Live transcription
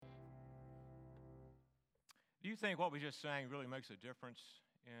you think what we just sang really makes a difference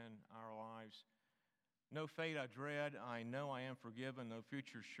in our lives? No fate I dread, I know I am forgiven, no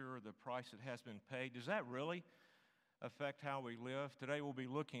future sure, the price that has been paid. Does that really affect how we live? Today we'll be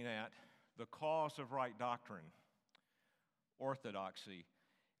looking at the cause of right doctrine. Orthodoxy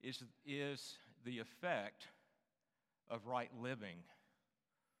is the effect of right living.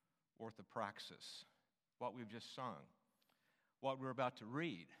 Orthopraxis, what we've just sung, what we're about to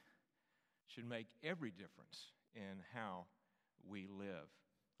read, should make every difference in how we live.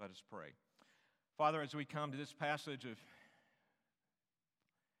 Let us pray. Father, as we come to this passage of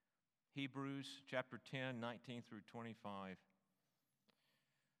Hebrews chapter 10, 19 through 25,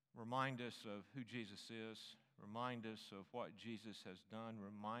 remind us of who Jesus is. Remind us of what Jesus has done.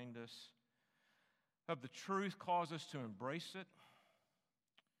 Remind us of the truth. Cause us to embrace it.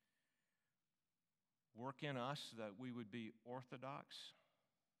 Work in us that we would be orthodox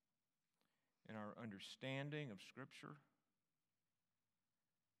in our understanding of Scripture.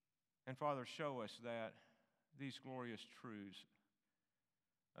 And Father, show us that these glorious truths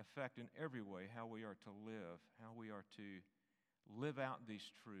affect in every way how we are to live, how we are to live out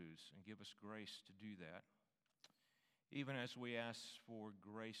these truths, and give us grace to do that. Even as we ask for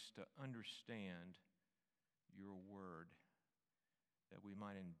grace to understand your word, that we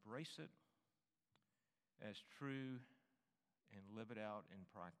might embrace it as true and live it out in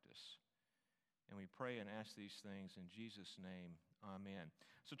practice. And we pray and ask these things in Jesus' name. Amen.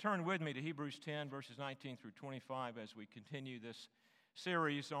 So turn with me to Hebrews 10, verses 19 through 25 as we continue this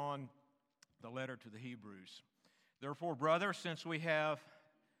series on the letter to the Hebrews. Therefore, brothers, since we have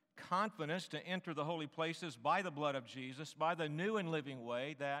confidence to enter the holy places by the blood of Jesus, by the new and living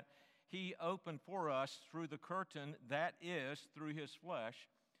way that he opened for us through the curtain, that is, through his flesh.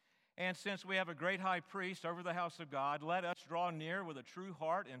 And since we have a great high priest over the house of God, let us draw near with a true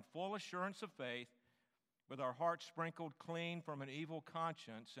heart and full assurance of faith, with our hearts sprinkled clean from an evil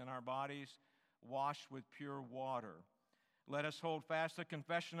conscience and our bodies washed with pure water. Let us hold fast the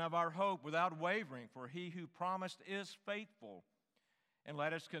confession of our hope without wavering, for he who promised is faithful. And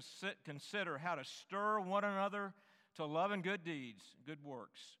let us consider how to stir one another to love and good deeds, good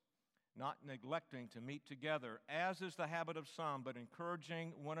works, not neglecting to meet together, as is the habit of some, but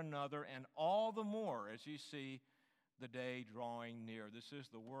encouraging one another, and all the more as you see the day drawing near. This is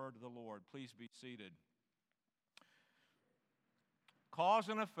the word of the Lord. Please be seated. Cause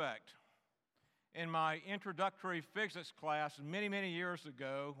and effect. In my introductory physics class many, many years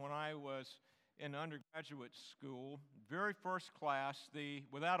ago, when I was in undergraduate school, very first class,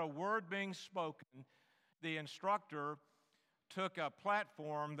 without a word being spoken, the instructor took a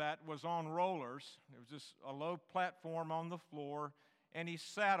platform that was on rollers. There was just a low platform on the floor, and he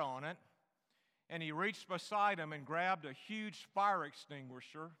sat on it, and he reached beside him and grabbed a huge fire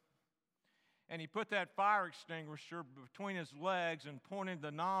extinguisher, and he put that fire extinguisher between his legs and pointed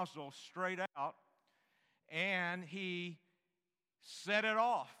the nozzle straight out, and he set it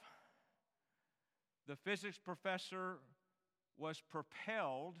off. The physics professor was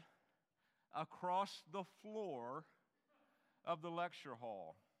propelled across the floor of the lecture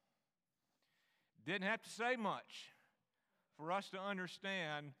hall. Didn't have to say much for us to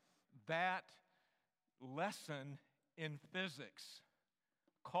understand that lesson in physics.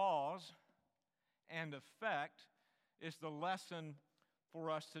 Cause and effect is the lesson for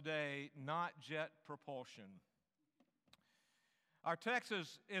us today, not jet propulsion. Our text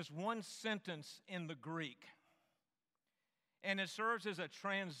is one sentence in the Greek, and it serves as a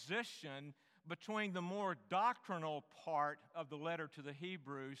transition between the more doctrinal part of the letter to the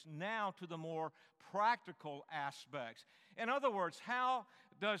Hebrews now to the more practical aspects. In other words, how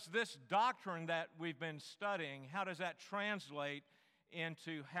does this doctrine that we've been studying, how does that translate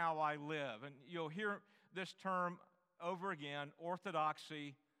into how I live? And you'll hear this term over again,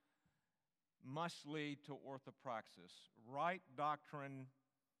 orthodoxy must lead to orthopraxis. Right doctrine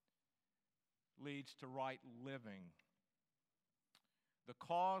leads to right living. The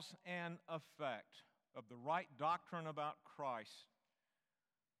cause and effect of the right doctrine about Christ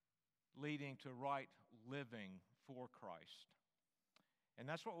leading to right living for Christ. And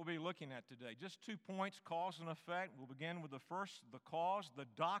that's what we'll be looking at today. Just 2 points, cause and effect. We'll begin with the first, the cause, the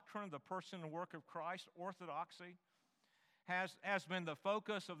doctrine, the person and work of Christ, orthodoxy, has been the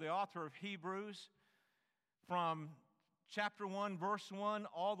focus of the author of Hebrews from chapter 1, verse 1,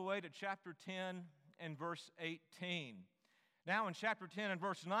 all the way to chapter 10 and verse 18. Now in chapter 10 and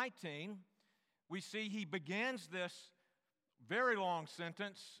verse 19, we see he begins this very long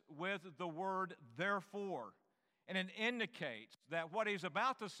sentence with the word therefore. And it indicates that what he's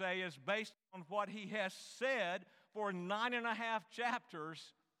about to say is based on what he has said for 9.5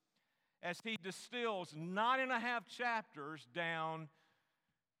 chapters as he distills 9.5 chapters down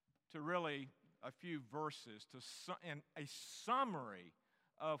to really a few verses, and a summary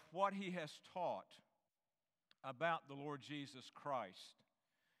of what he has taught about the Lord Jesus Christ.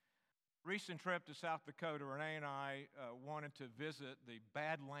 Recent trip to South Dakota, Renee and I wanted to visit the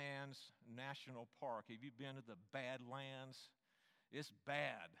Badlands National Park. Have you been to the Badlands? It's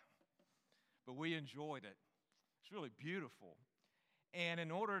bad, but we enjoyed it. It's really beautiful. And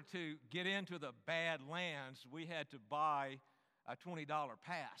in order to get into the Badlands, we had to buy a $20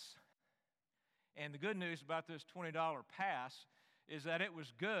 pass. And the good news about this $20 pass is that it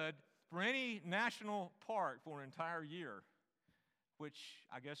was good for any national park for an entire year, which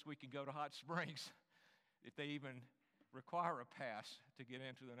I guess we could go to Hot Springs if they even require a pass to get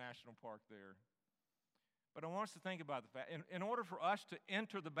into the national park there. But I want us to think about the fact, in order for us to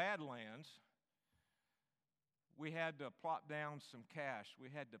enter the Badlands, we had to plop down some cash. We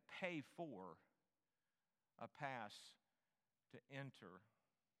had to pay for a pass to enter.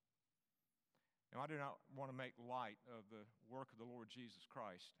 Now, I do not want to make light of the work of the Lord Jesus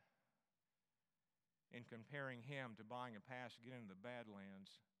Christ in comparing him to buying a pass to get into the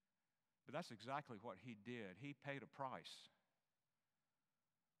Badlands, but that's exactly what he did. He paid a price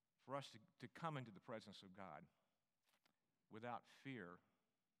for us to come into the presence of God without fear.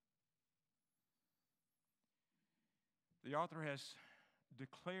 The author has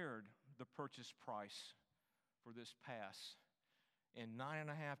declared the purchase price for this pass in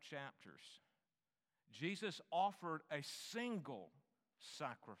 9.5 chapters. Jesus offered a single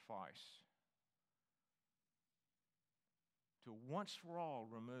sacrifice to once for all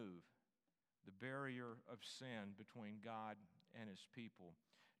remove the barrier of sin between God and his people.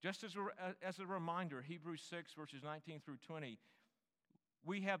 Just as a reminder, Hebrews 6, verses 19 through 20,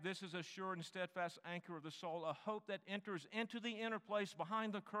 we have this as a sure and steadfast anchor of the soul, a hope that enters into the inner place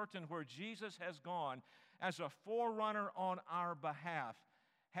behind the curtain where Jesus has gone as a forerunner on our behalf,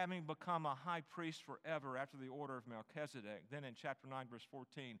 having become a high priest forever after the order of Melchizedek. Then in chapter 9, verse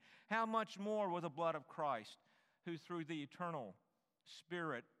 14, how much more with the blood of Christ, who through the eternal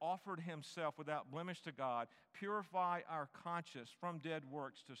Spirit offered himself without blemish to God, purify our conscience from dead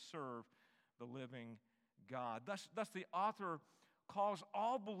works to serve the living God. Thus the author calls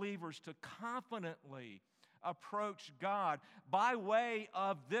all believers to confidently approach God by way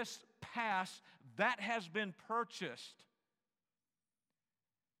of this pass that has been purchased.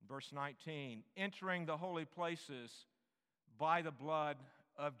 Verse 19, entering the holy places by the blood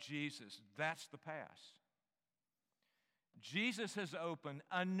of Jesus. That's the pass. Jesus has opened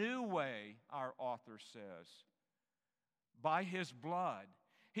a new way, our author says, by his blood.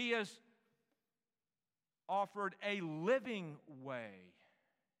 He has offered a living way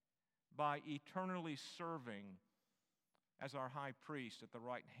by eternally serving as our high priest at the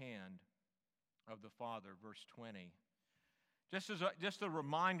right hand of the Father, verse 20. Just a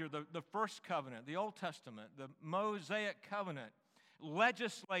reminder, the first covenant, the Old Testament, the Mosaic covenant,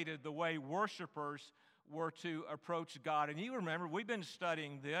 legislated the way worshipers were to approach God. And you remember, we've been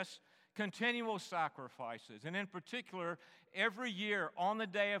studying this, continual sacrifices. And in particular, every year on the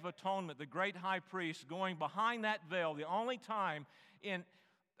Day of Atonement, the great high priest going behind that veil, the only time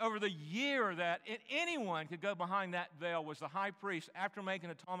over the year that anyone could go behind that veil was the high priest, after making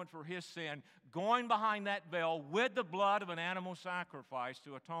atonement for his sin, going behind that veil with the blood of an animal sacrifice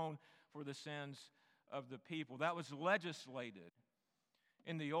to atone for the sins of the people. That was legislated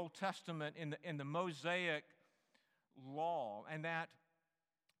in the Old Testament, in the Mosaic law, and that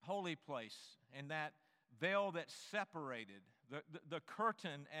holy place, and that veil that separated, the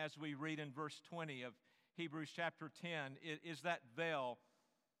curtain, as we read in verse 20 of Hebrews chapter 10, is that veil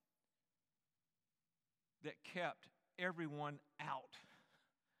that kept everyone out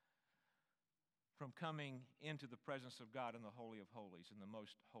from coming into the presence of God in the Holy of Holies, in the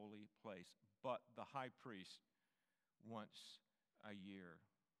most holy place, but the high priest once a year.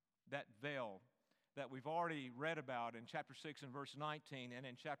 That veil that we've already read about in chapter 6 and verse 19 and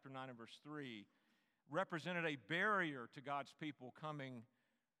in chapter 9 and verse 3 represented a barrier to God's people coming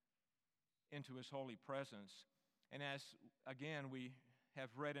into his holy presence. And as, again, we have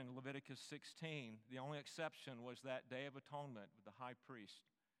read in Leviticus 16, the only exception was that Day of Atonement with the high priest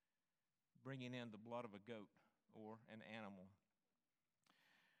bringing in the blood of a goat or an animal.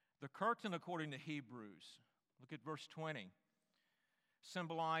 The curtain, according to Hebrews, look at verse 20,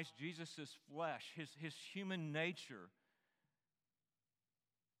 symbolized Jesus' flesh, his human nature.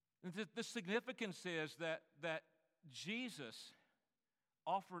 The significance is that Jesus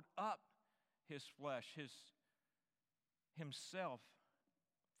offered up his flesh, himself,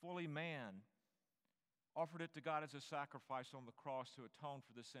 fully man, offered it to God as a sacrifice on the cross to atone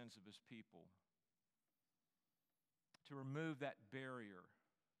for the sins of his people, to remove that barrier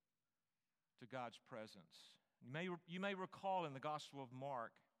to God's presence. You may recall in the Gospel of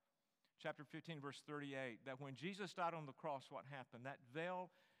Mark, chapter 15, verse 38, that when Jesus died on the cross, what happened? That veil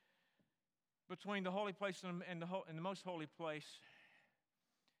between the holy place and the most holy place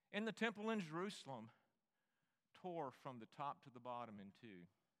in the temple in Jerusalem tore from the top to the bottom in two.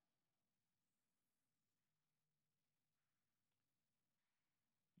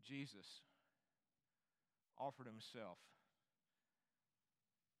 Jesus offered himself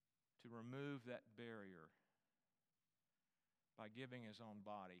to remove that barrier by giving his own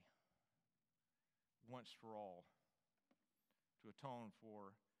body once for all to atone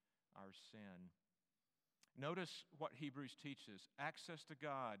for our sin. Notice what Hebrews teaches. Access to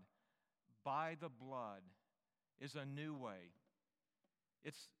God by the blood is a new way.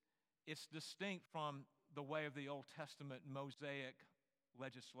 It's distinct from the way of the Old Testament Mosaic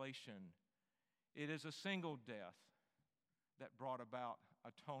legislation. It is a single death that brought about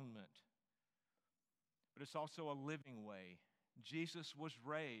atonement. But it's also a living way. Jesus was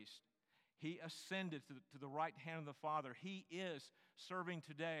raised. He ascended to the right hand of the Father. He is serving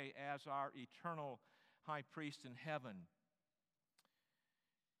today as our eternal high priest in heaven.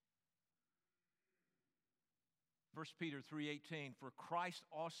 1 Peter 3:18, for Christ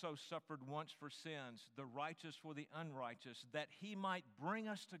also suffered once for sins, the righteous for the unrighteous, that he might bring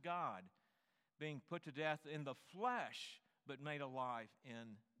us to God, being put to death in the flesh, but made alive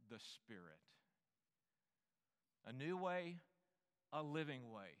in the Spirit. A new way, a living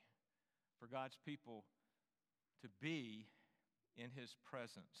way for God's people to be in his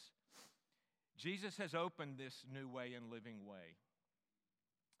presence. Jesus has opened this new way and living way.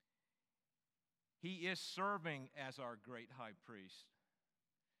 He is serving as our great high priest.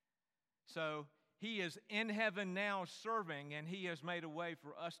 So he is in heaven now serving, and he has made a way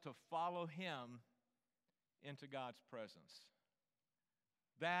for us to follow him into God's presence.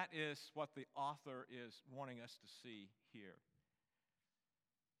 That is what the author is wanting us to see here.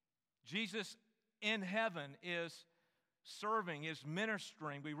 Jesus in heaven is serving, is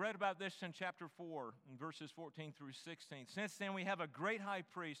ministering. We read about this in chapter 4, in verses 14 through 16. Since then, we have a great high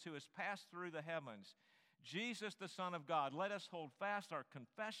priest who has passed through the heavens, Jesus, the Son of God. Let us hold fast our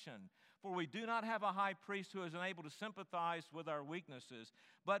confession, for we do not have a high priest who is unable to sympathize with our weaknesses,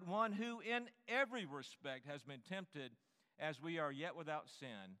 but one who in every respect has been tempted as we are yet without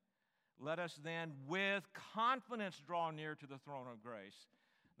sin. Let us then with confidence draw near to the throne of grace,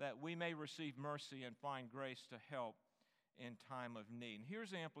 that we may receive mercy and find grace to help in time of need. And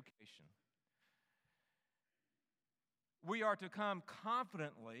here's the implication. We are to come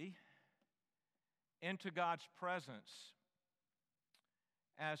confidently into God's presence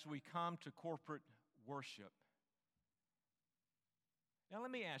as we come to corporate worship. Now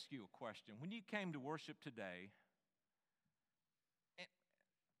let me ask you a question. When you came to worship today,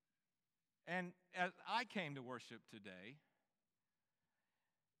 and as I came to worship today,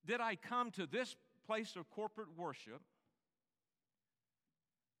 did I come to this place of corporate worship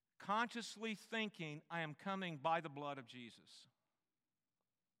consciously thinking I am coming by the blood of Jesus?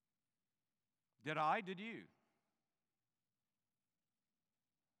 Did I? Did you?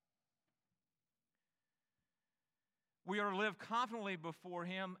 We are to live confidently before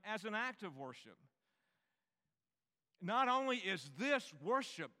him as an act of worship. Not only is this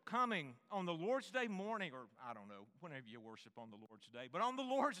worship coming on the Lord's Day morning, or I don't know, whenever you worship on the Lord's Day, but on the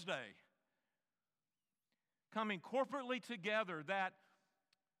Lord's Day, coming corporately together, that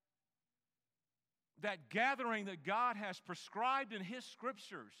gathering that God has prescribed in his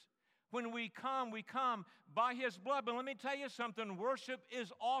scriptures. When we come by his blood. But let me tell you something, worship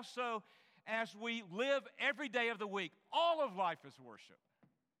is also as we live every day of the week. All of life is worship.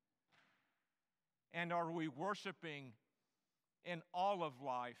 And are we worshiping in all of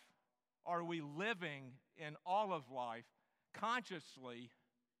life? Are we living in all of life consciously,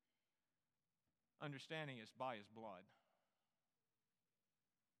 understanding it's by his blood,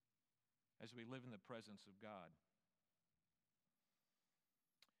 as we live in the presence of God?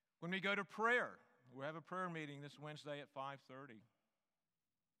 When we go to prayer, we have a prayer meeting this Wednesday at 5:30.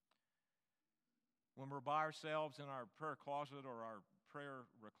 When we're by ourselves in our prayer closet or our prayer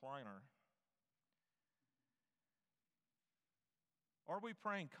recliner, are we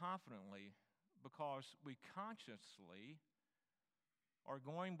praying confidently because we consciously are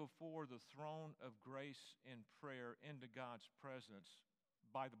going before the throne of grace in prayer into God's presence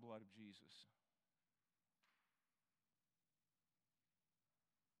by the blood of Jesus?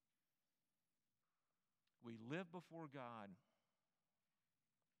 We live before God.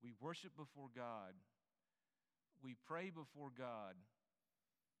 We worship before God we pray before God.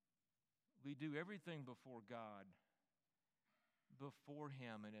 We do everything before God, before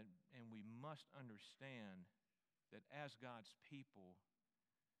Him, and we must understand that as God's people,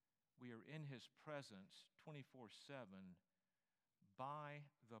 we are in His presence 24/7 by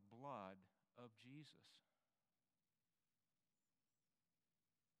the blood of Jesus.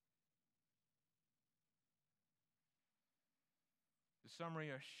 The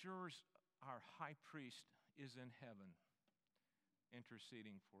summary assures our high priest is in heaven,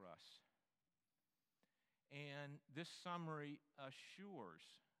 interceding for us. And this summary assures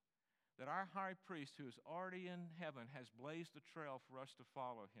that our high priest, who is already in heaven, has blazed the trail for us to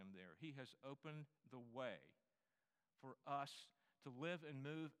follow him there. He has opened the way for us to live and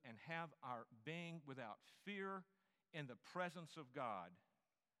move and have our being without fear in the presence of God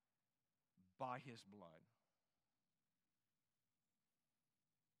by his blood.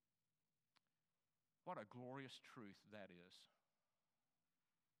 What a glorious truth that is.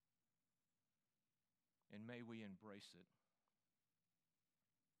 And may we embrace it.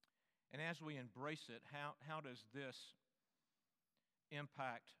 And as we embrace it, how does this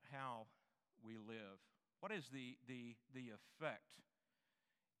impact how we live? What is the effect?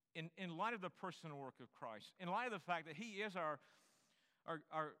 In light of the person and work of Christ, in light of the fact that He is our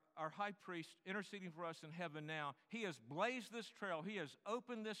high priest interceding for us in heaven now, He has blazed this trail. He has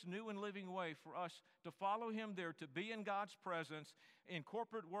opened this new and living way for us to follow Him there, to be in God's presence, in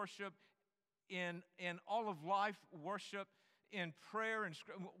corporate worship, in all of life worship, in prayer, and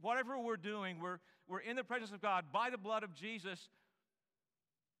whatever we're doing, we're in the presence of God by the blood of Jesus.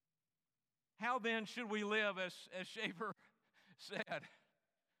 How then should we live, as Schaefer said?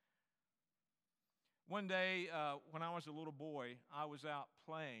 One day, when I was a little boy, I was out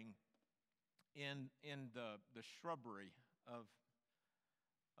playing in the shrubbery of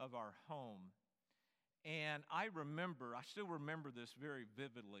our home. And I still remember this very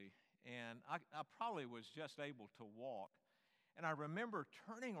vividly, and I probably was just able to walk. And I remember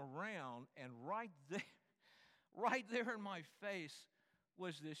turning around, and right there in my face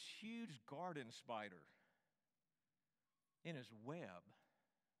was this huge garden spider in his web.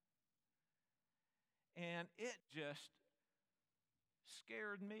 And it just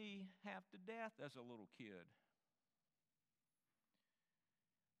scared me half to death as a little kid.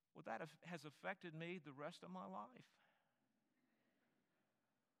 Well, that has affected me the rest of my life.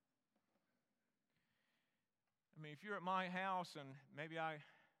 I mean, if you're at my house and maybe I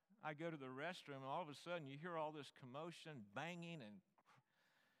go to the restroom and all of a sudden you hear all this commotion, banging, and,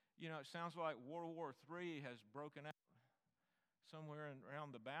 it sounds like World War III has broken out somewhere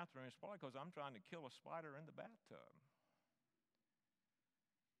around the bathroom. It's probably because I'm trying to kill a spider in the bathtub.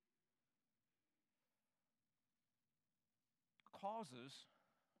 Causes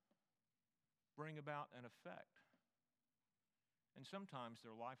bring about an effect, and sometimes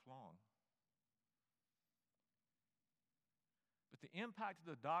they're lifelong. But the impact of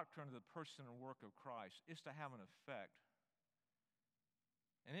the doctrine of the person and work of Christ is to have an effect.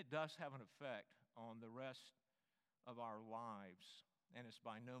 And it does have an effect on the rest of our lives. And it's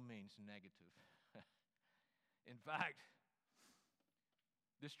by no means negative. In fact,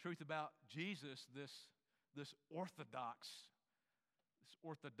 this truth about Jesus, this orthodoxy,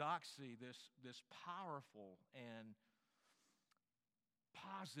 this powerful and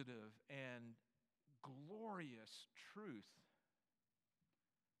positive and glorious truth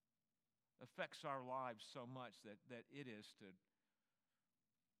affects our lives so much that it is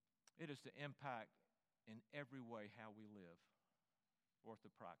to impact in every way how we live.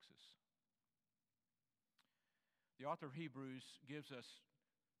 Orthopraxis. The author of Hebrews gives us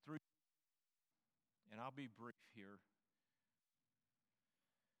three, and I'll be brief here,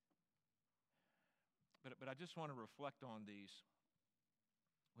 but I just want to reflect on these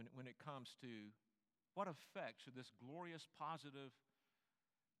when it comes to what effect should this glorious positive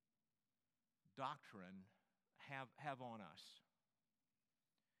doctrine have on us.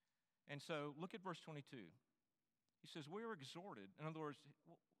 And so look at verse 22. He says, we are exhorted. In other words,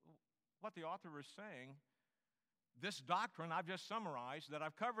 what the author is saying, this doctrine I've just summarized, that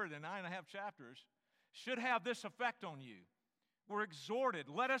I've covered in 9.5 chapters, should have this effect on you. We're exhorted.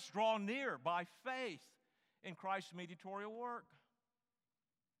 Let us draw near by faith in Christ's mediatorial work.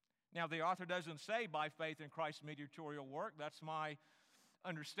 Now, the author doesn't say by faith in Christ's mediatorial work. That's my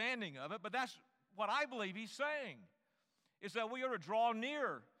understanding of it, but that's what I believe he's saying, is that we are to draw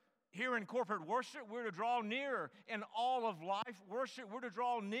near here in corporate worship. We're to draw near in all of life worship. We're to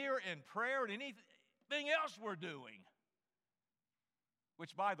draw near in prayer and anything else we're doing.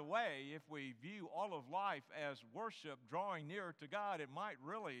 Which, by the way, if we view all of life as worship, drawing near to God, it might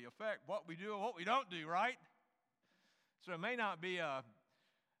really affect what we do and what we don't do, right? So it may not be a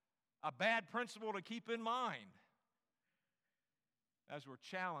bad principle to keep in mind as we're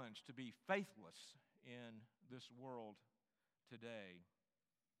challenged to be faithless in this world today.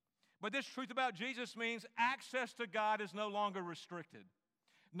 But this truth about Jesus means access to God is no longer restricted.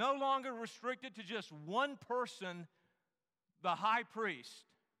 No longer restricted to just one person, the high priest.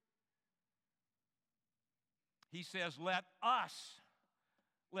 He says, let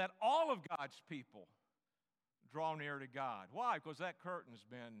all of God's people draw near to God. Why? Because that curtain's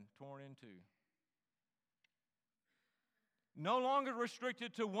been torn into. No longer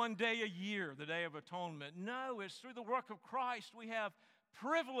restricted to one day a year, the Day of Atonement. No, it's through the work of Christ we have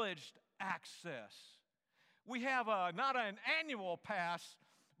privileged access. We have not an annual pass,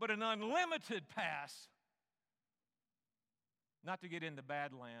 but an unlimited pass. Not to get into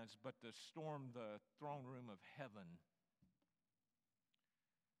Badlands, but to storm the throne room of heaven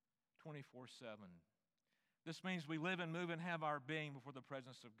 24/7. This means we live and move and have our being before the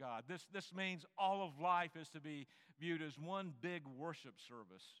presence of God. This means all of life is to be viewed as one big worship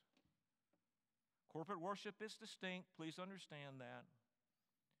service. Corporate worship is distinct. Please understand that.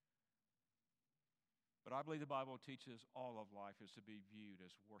 But I believe the Bible teaches all of life is to be viewed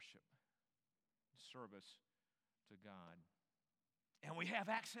as worship, service to God. And we have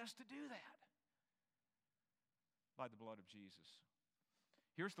access to do that by the blood of Jesus.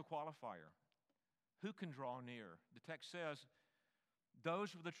 Here's the qualifier. Who can draw near? The text says,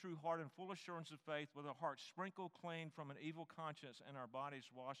 those with a true heart and full assurance of faith, with a heart sprinkled clean from an evil conscience and our bodies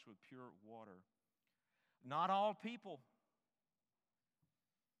washed with pure water. Not all people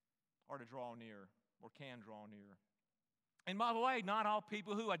are to draw near or can draw near. And by the way, not all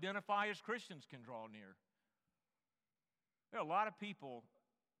people who identify as Christians can draw near. There are a lot of people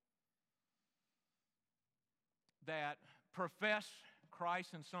that profess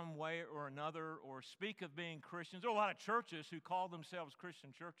Christ in some way or another, or speak of being Christians. There are a lot of churches who call themselves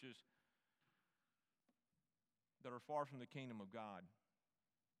Christian churches that are far from the kingdom of God.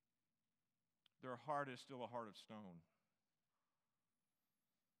 Their heart is still a heart of stone.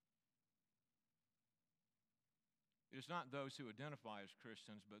 It is not those who identify as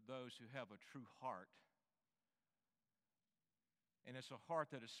Christians, but those who have a true heart. And it's a heart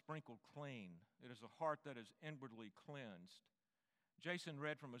that is sprinkled clean. It is a heart that is inwardly cleansed. Jason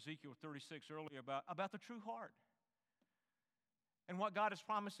read from Ezekiel 36 earlier about the true heart and what God has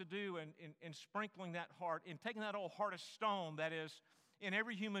promised to do in sprinkling that heart, in taking that old heart of stone that is in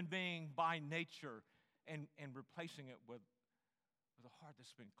every human being by nature and replacing it with a heart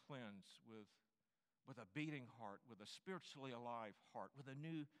that's been cleansed, with a beating heart, with a spiritually alive heart, with a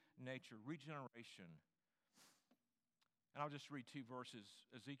new nature, regeneration. And I'll just read two verses,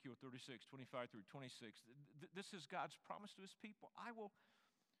 Ezekiel 36, 25 through 26. This is God's promise to his people. I will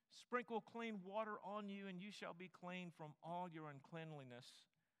sprinkle clean water on you, and you shall be clean from all your uncleanliness.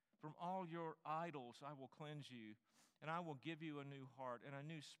 From all your idols I will cleanse you, and I will give you a new heart and a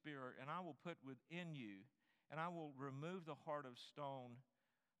new spirit, and I will put within you, and I will remove the heart of stone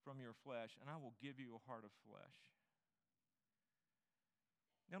from your flesh, and I will give you a heart of flesh.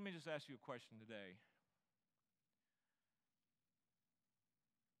 Now, let me just ask you a question today.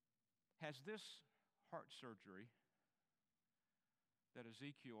 Has this heart surgery that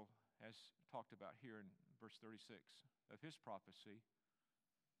Ezekiel has talked about here in verse 36 of his prophecy,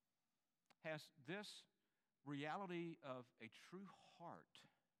 has this reality of a true heart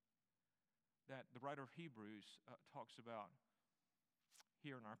that the writer of Hebrews talks about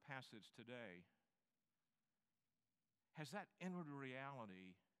here in our passage today, has that inward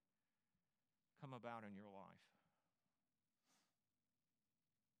reality come about in your life?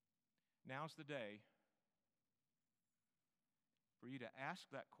 Now's the day for you to ask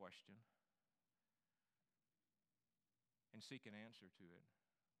that question and seek an answer to it.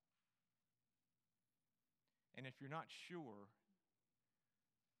 And if you're not sure,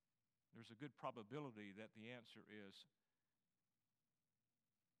 there's a good probability that the answer is,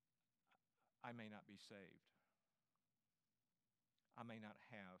 I may not be saved. I may not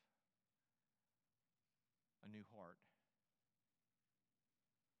have a new heart.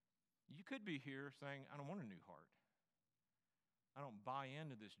 You could be here saying, I don't want a new heart. I don't buy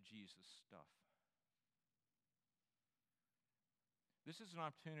into this Jesus stuff. This is an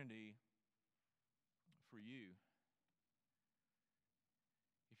opportunity for you.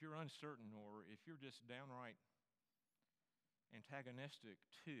 If you're uncertain, or if you're just downright antagonistic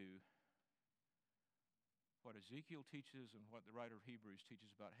to what Ezekiel teaches and what the writer of Hebrews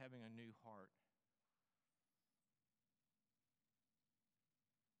teaches about having a new heart,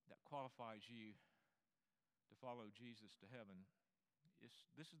 that qualifies you to follow Jesus to heaven,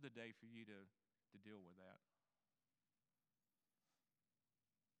 this is the day for you to deal with that.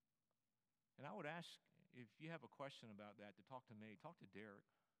 would ask, if you have a question about that, to talk to me. Talk to Derek.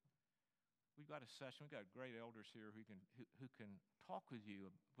 We've got a session. We've got great elders here who can talk with you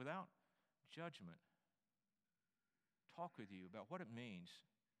without judgment. Talk with you about what it means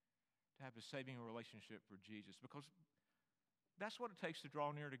to have a saving relationship for Jesus, because that's what it takes to draw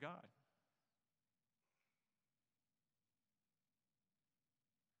near to God.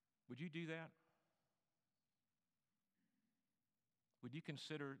 Would you do that? Would you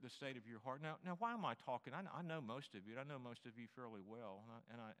consider the state of your heart? Now, why am I talking? I know most of you. I know most of you fairly well,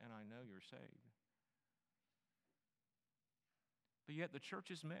 and I know you're saved. But yet the church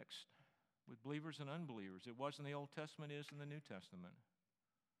is mixed with believers and unbelievers. It was in the Old Testament, is in the New Testament.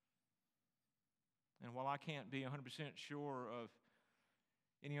 And while I can't be 100% sure of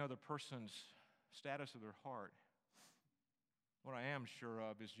any other person's status of their heart, what I am sure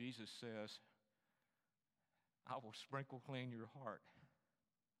of is Jesus says, I will sprinkle clean your heart.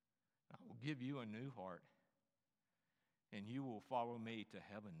 I will give you a new heart, and you will follow me to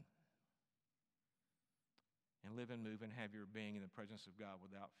heaven and live and move and have your being in the presence of God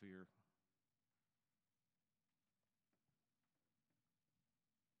without fear.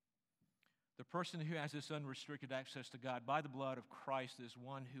 The person who has this unrestricted access to God by the blood of Christ is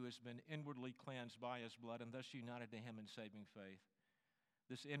one who has been inwardly cleansed by his blood and thus united to him in saving faith.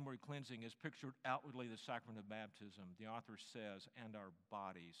 This inward cleansing is pictured outwardly the sacrament of baptism. The author says, and our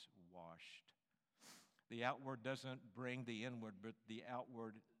bodies washed. The outward doesn't bring the inward, but the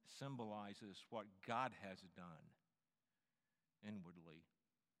outward symbolizes what God has done inwardly.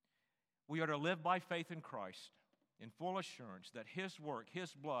 We are to live by faith in Christ in full assurance that his work,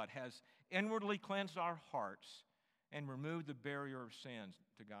 his blood, has inwardly cleansed our hearts and removed the barrier of sins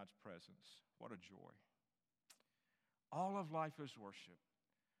to God's presence. What a joy. All of life is worship.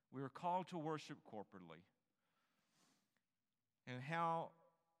 We are called to worship corporately. And how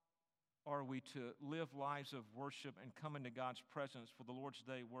are we to live lives of worship and come into God's presence for the Lord's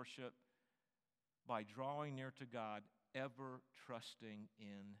Day worship? By drawing near to God, ever trusting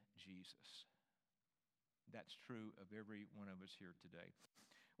in Jesus. That's true of every one of us here today.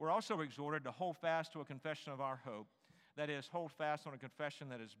 We're also exhorted to hold fast to a confession of our hope. That is, hold fast on a confession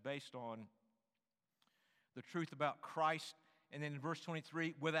that is based on the truth about Christ. And then in verse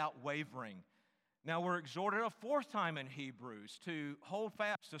 23, without wavering. Now we're exhorted a fourth time in Hebrews to hold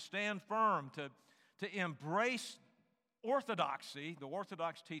fast, to stand firm, to embrace orthodoxy, the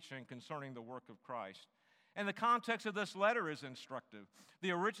orthodox teaching concerning the work of Christ. And the context of this letter is instructive.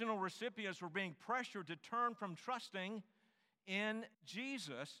 The original recipients were being pressured to turn from trusting in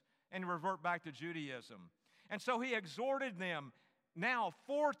Jesus and revert back to Judaism. And so he exhorted them now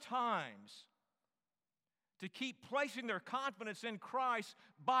 4 times to keep placing their confidence in Christ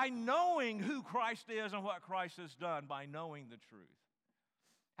by knowing who Christ is and what Christ has done, by knowing the truth.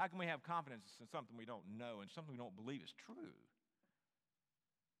 How can we have confidence in something we don't know and something we don't believe is true?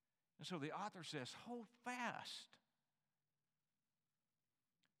 And so the author says, hold fast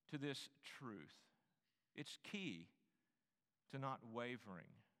to this truth. It's key to not wavering.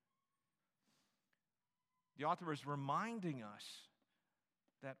 The author is reminding us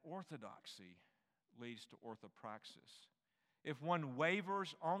that orthodoxy leads to orthopraxis. If one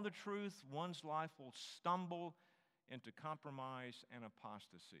wavers on the truth, one's life will stumble into compromise and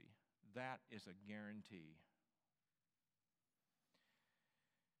apostasy. That is a guarantee.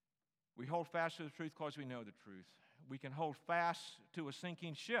 We hold fast to the truth because we know the truth. We can hold fast to a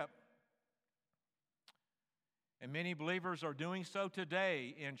sinking ship. And many believers are doing so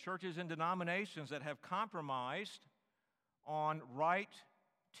today in churches and denominations that have compromised on right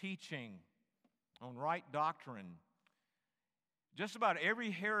teaching, on right doctrine. Just about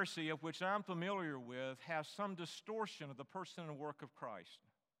every heresy of which I'm familiar with has some distortion of the person and work of Christ.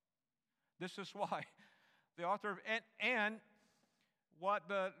 This is why the author, and what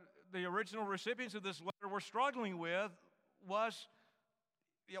the original recipients of this letter were struggling with was,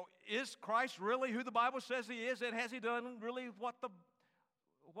 is Christ really who the Bible says he is? And has he done really what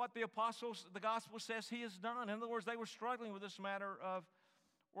the apostles, the gospel says he has done? In other words, they were struggling with this matter of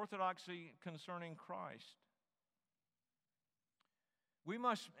orthodoxy concerning Christ. We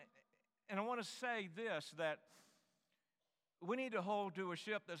must, and I want to say this, that we need to hold to a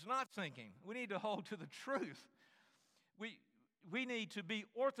ship that's not sinking. We need to hold to the truth. We need to be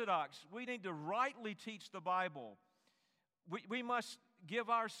orthodox. We need to rightly teach the Bible. We must give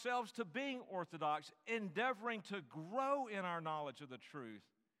ourselves to being orthodox, endeavoring to grow in our knowledge of the truth.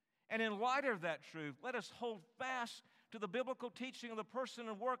 And in light of that truth, let us hold fast to the biblical teaching of the person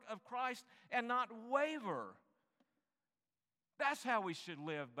and work of Christ and not waver. That's how we should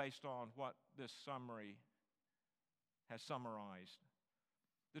live based on what this summary has summarized.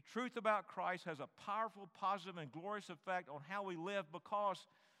 The truth about Christ has a powerful, positive, and glorious effect on how we live because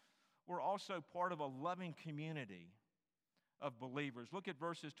we're also part of a loving community of believers. Look at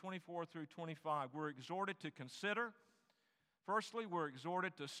verses 24 through 25. We're exhorted to consider. Firstly, we're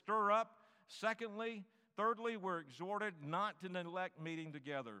exhorted to stir up. Secondly, thirdly, we're exhorted not to neglect meeting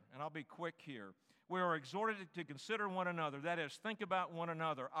together. And I'll be quick here. We are exhorted to consider one another. That is, think about one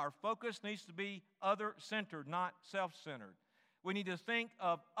another. Our focus needs to be other-centered, not self-centered. We need to think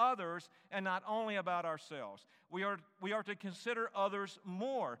of others and not only about ourselves. We are to consider others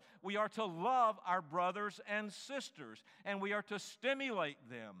more. We are to love our brothers and sisters, and we are to stimulate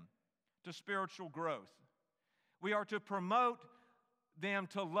them to spiritual growth. We are to promote them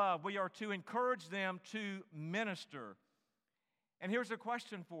to love. We are to encourage them to minister. And here's a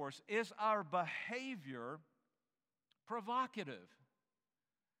question for us. Is our behavior provocative?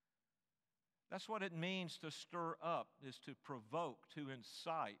 That's what it means to stir up, is to provoke, to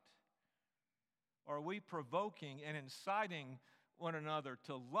incite. Are we provoking and inciting one another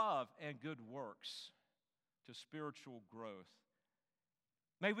to love and good works, to spiritual growth?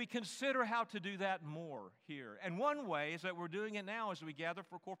 May we consider how to do that more here. And one way is that we're doing it now as we gather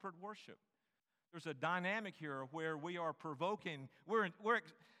for corporate worship. There's a dynamic here where we are provoking, we're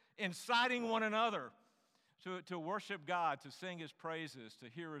inciting one another to worship God, to sing His praises, to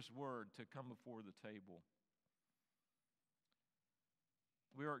hear His word, to come before the table.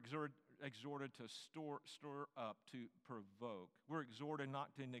 We are exhorted to stir up, to provoke. We're exhorted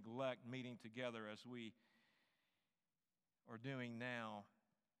not to neglect meeting together as we are doing now,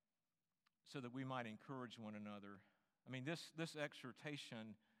 so that we might encourage one another. I mean, this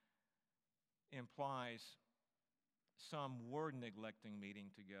exhortation implies some were neglecting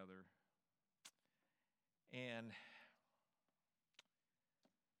meeting together. And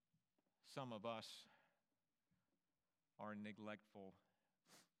some of us are neglectful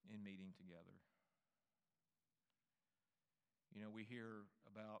in meeting together. You know, we hear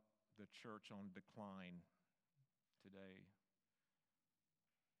about the church on decline today.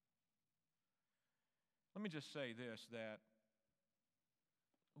 Let me just say this, that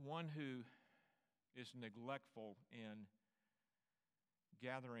one who is neglectful in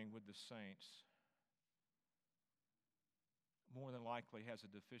gathering with the saints more than likely has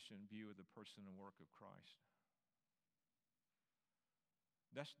a deficient view of the person and work of Christ.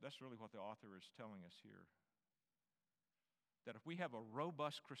 That's really what the author is telling us here. That if we have a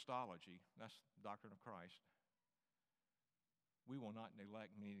robust Christology, that's the doctrine of Christ, we will not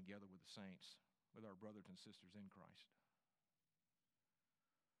neglect meeting together with the saints, with our brothers and sisters in Christ.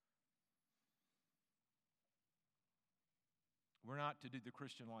 We're not to do the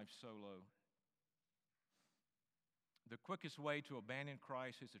Christian life solo. The quickest way to abandon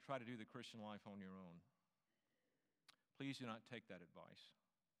Christ is to try to do the Christian life on your own. Please do not take that advice,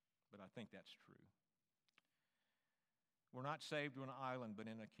 but I think that's true. We're not saved on an island, but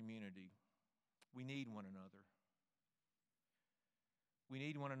in a community. We need one another. We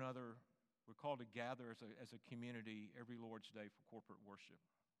need one another. We're called to gather as a community every Lord's Day for corporate worship,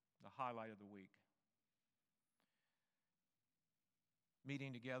 the highlight of the week.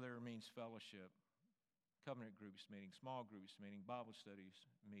 Meeting together means fellowship, covenant groups meeting, small groups meeting, Bible studies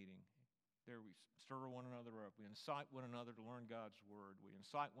meeting. There we stir one another up. We incite one another to learn God's word. We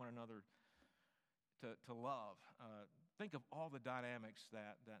incite one another to love. Think of all the dynamics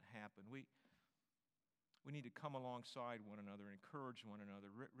that happen. We need to come alongside one another, encourage one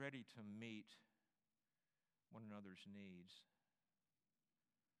another, ready to meet one another's needs,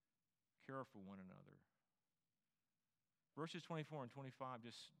 care for one another. Verses 24 and 25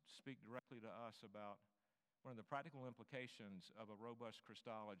 just speak directly to us about one of the practical implications of a robust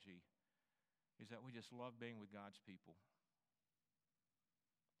Christology is that we just love being with God's people.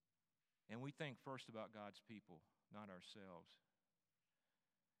 And we think first about God's people, not ourselves.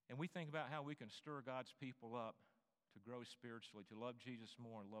 And we think about how we can stir God's people up to grow spiritually, to love Jesus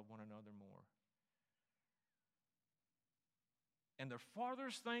more and love one another more. And the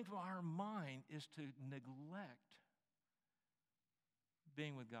farthest thing from our mind is to neglect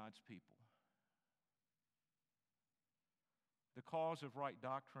being with God's people. The cause of right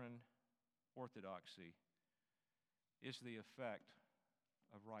doctrine, orthodoxy, is the effect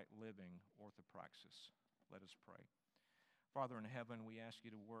of right living, orthopraxis. Let us pray. Father in heaven, we ask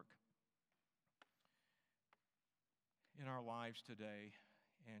you to work in our lives today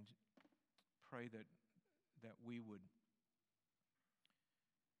and pray that we would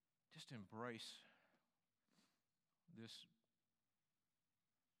just embrace this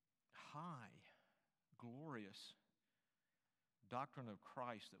high, glorious doctrine of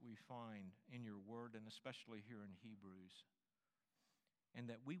Christ that we find in your word and especially here in Hebrews. and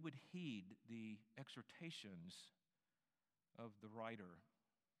that we would heed the exhortations of the writer,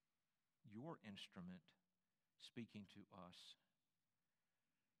 your instrument speaking to us,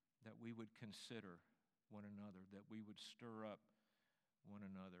 that we would consider one another, that we would stir up one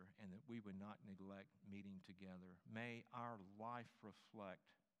another, and that we would not neglect meeting together. May our life reflect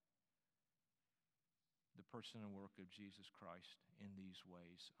the person and work of Jesus Christ in these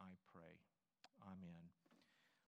ways, I pray. Amen.